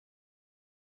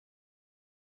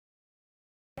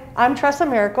I'm Tressa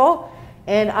Miracle,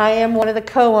 and I am one of the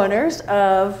co-owners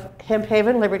of Hemp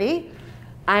Liberty.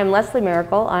 I'm Leslie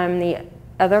Miracle. I'm the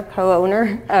other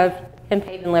co-owner of Hemp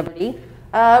Liberty.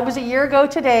 It was a year ago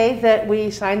today that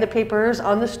we signed the papers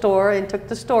on the store and took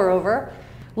the store over.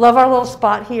 Love our little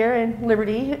spot here in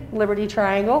Liberty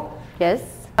Triangle.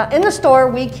 Yes. In the store,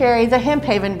 we carry the Hemp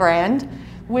brand,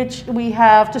 which we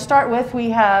have, to start with,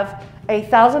 we have a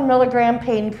 1,000 milligram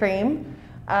pain cream.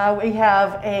 We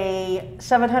have a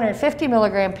 750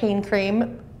 milligram pain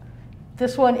cream.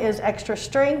 This one is extra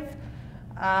strength.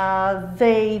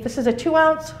 This is a 2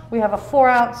 ounce. We have a 4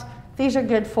 ounce. These are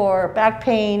good for back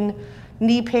pain,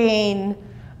 knee pain,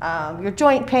 your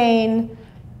joint pain,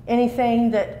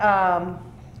 anything that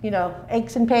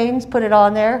aches and pains. Put it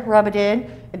on there, rub it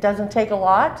in. It doesn't take a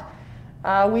lot.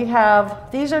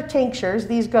 These are tinctures.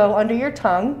 These go under your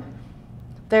tongue.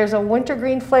 There's a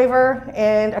wintergreen flavor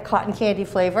and a cotton candy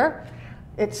flavor.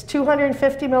 It's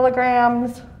 250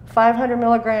 milligrams, 500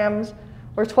 milligrams,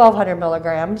 or 1,200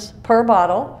 milligrams per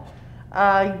bottle.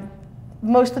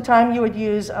 Most of the time you would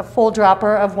use a full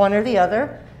dropper of one or the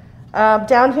other.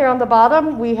 Down here on the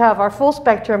bottom, we have our full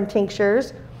spectrum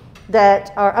tinctures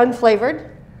that are unflavored.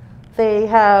 They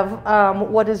have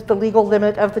what is the legal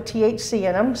limit of the THC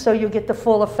in them, so you get the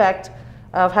full effect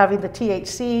of having the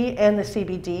THC and the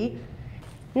CBD.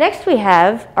 Next we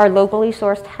have our locally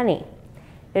sourced honey.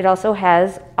 It also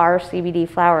has our CBD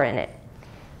flower in it.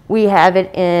 We have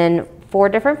it in 4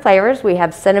 different flavors. We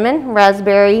have cinnamon,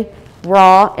 raspberry,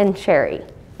 raw, and cherry.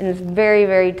 And it's very,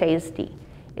 very tasty.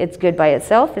 It's good by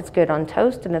itself, it's good on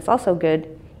toast, and it's also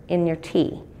good in your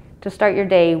tea to start your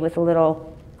day with a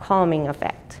little calming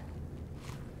effect.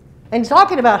 And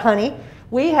talking about honey,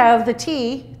 we have the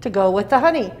tea to go with the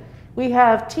honey. We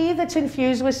have tea that's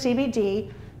infused with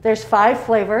CBD. There's 5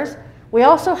 flavors. We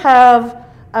also have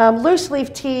loose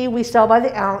leaf tea we sell by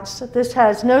the ounce. This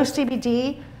has no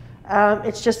CBD.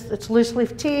 It's loose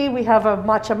leaf tea. We have a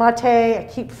matcha mate, a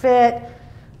keep fit,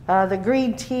 the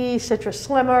green tea, citrus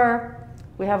slimmer.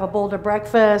 We have a boulder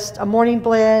breakfast, a morning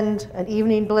blend, an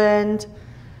evening blend.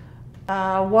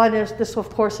 This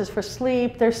of course is for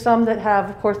sleep. There's some that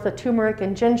have, of course, the turmeric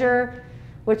and ginger,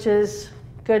 which is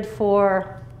good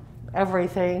for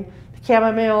everything. The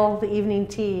chamomile, the evening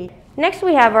tea. Next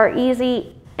we have our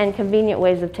easy and convenient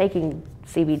ways of taking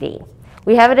CBD.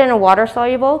 We have it in a water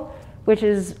soluble, which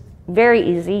is very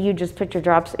easy. You just put your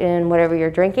drops in whatever you're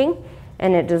drinking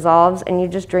and it dissolves and you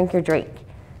just drink your drink.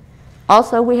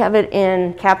 Also, we have it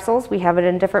in capsules. We have it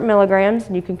in different milligrams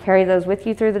and you can carry those with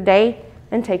you through the day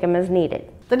and take them as needed.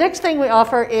 The next thing we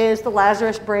offer is the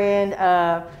Lazarus brand.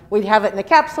 We have it in the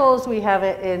capsules, we have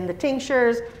it in the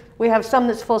tinctures. We have some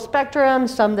that's full spectrum,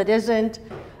 some that isn't.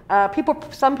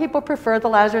 Some people prefer the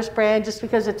Lazarus brand just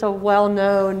because it's a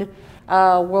well-known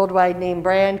worldwide name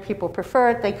brand. People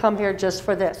prefer it. They come here just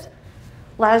for this.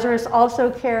 Lazarus also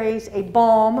carries a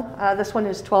balm. This one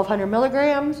is 1,200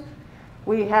 milligrams.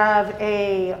 We have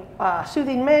a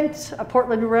soothing mint, a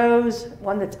Portland rose,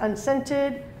 one that's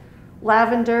unscented,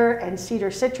 lavender and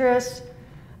cedar citrus.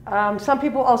 Some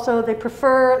people also, they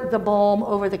prefer the balm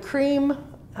over the cream.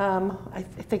 I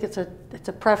think it's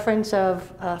a preference of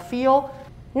feel.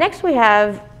 Next we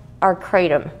have our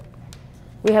kratom.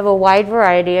 We have a wide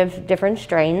variety of different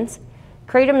strains.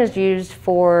 Kratom is used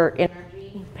for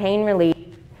energy, pain relief,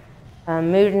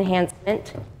 mood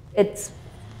enhancement. It's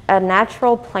a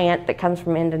natural plant that comes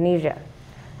from Indonesia.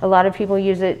 A lot of people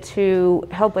use it to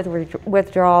help with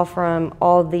withdrawal from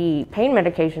all the pain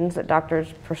medications that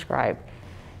doctors prescribe.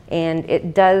 And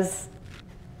it does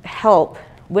help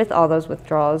with all those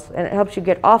withdrawals, and it helps you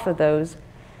get off of those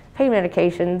pain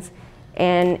medications,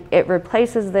 and it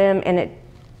replaces them, and it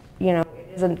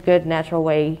is a good natural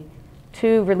way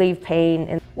to relieve pain.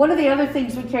 And one of the other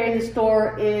things we carry in the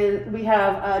store is we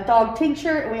have a dog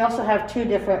tincture, and we also have 2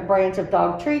 different brands of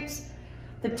dog treats.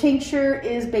 The tincture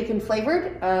is bacon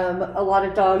flavored. A lot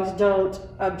of dogs don't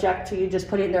object to you just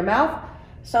putting it in their mouth.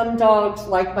 Some dogs,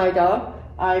 like my dog,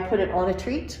 I put it on a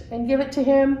treat and give it to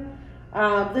him.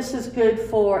 This is good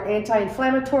for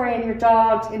anti-inflammatory in your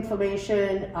dogs,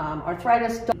 inflammation,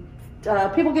 arthritis.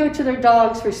 People give it to their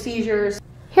dogs for seizures.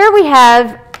 Here we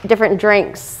have different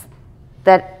drinks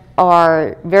that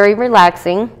are very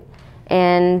relaxing,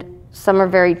 and some are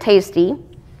very tasty.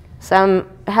 Some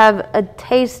have a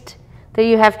taste that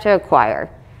you have to acquire.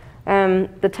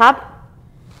 The top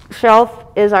shelf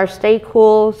is our Stay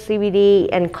Cool CBD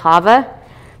and Kava.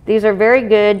 These are very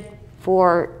good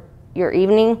for your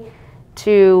evening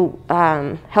to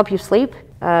help you sleep.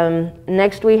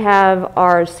 Next we have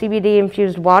our CBD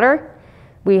infused water.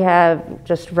 We have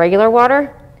just regular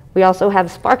water. We also have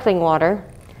sparkling water.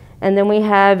 And then we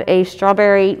have a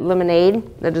strawberry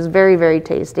lemonade that is very, very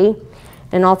tasty.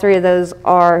 And all three of those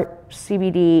are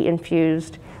CBD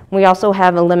infused. We also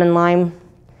have a lemon lime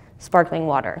sparkling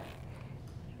water.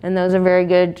 And those are very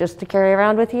good just to carry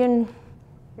around with you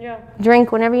and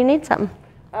drink whenever you need something.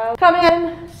 Come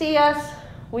in, see us.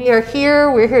 We are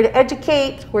here. We're here to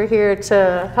educate. We're here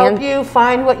to help you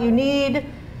find what you need.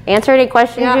 Answer any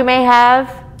questions you may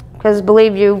have, because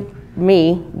believe you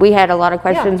me, we had a lot of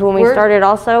questions when we started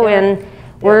also, and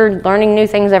we're learning new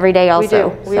things every day also.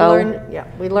 We do.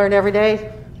 We learn every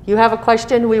day. You have a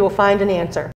question, we will find an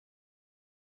answer.